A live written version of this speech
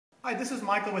Hi, this is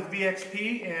Michael with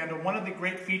VXP, and one of the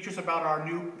great features about our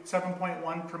new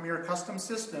 7.1 Premier Custom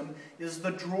System is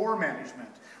the drawer management.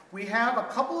 We have a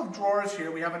couple of drawers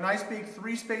here. We have a nice big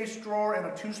 3-space drawer and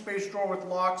a 2-space drawer with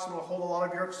locks that will hold a lot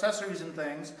of your accessories and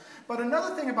things. But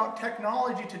another thing about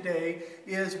technology today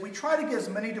is we try to get as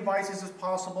many devices as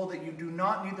possible that you do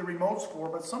not need the remotes for,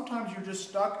 but sometimes you're just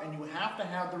stuck and you have to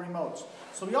have the remotes.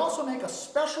 So we also make a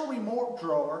special remote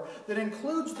drawer that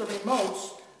includes the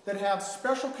remotes that have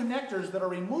special connectors that are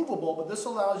removable, but this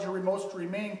allows your remotes to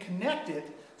remain connected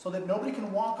so that nobody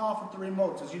can walk off with the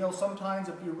remotes. As you know, sometimes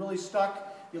if you're really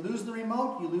stuck, you lose the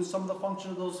remote, you lose some of the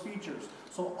function of those features.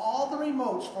 So all the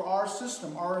remotes for our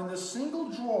system are in this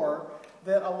single drawer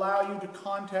that allow you to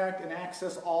contact and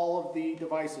access all of the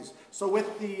devices. So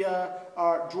with the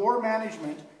drawer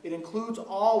management, it includes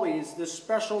always this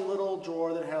special little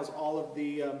drawer that has all of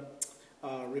the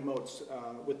remotes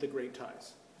with the great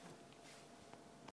ties.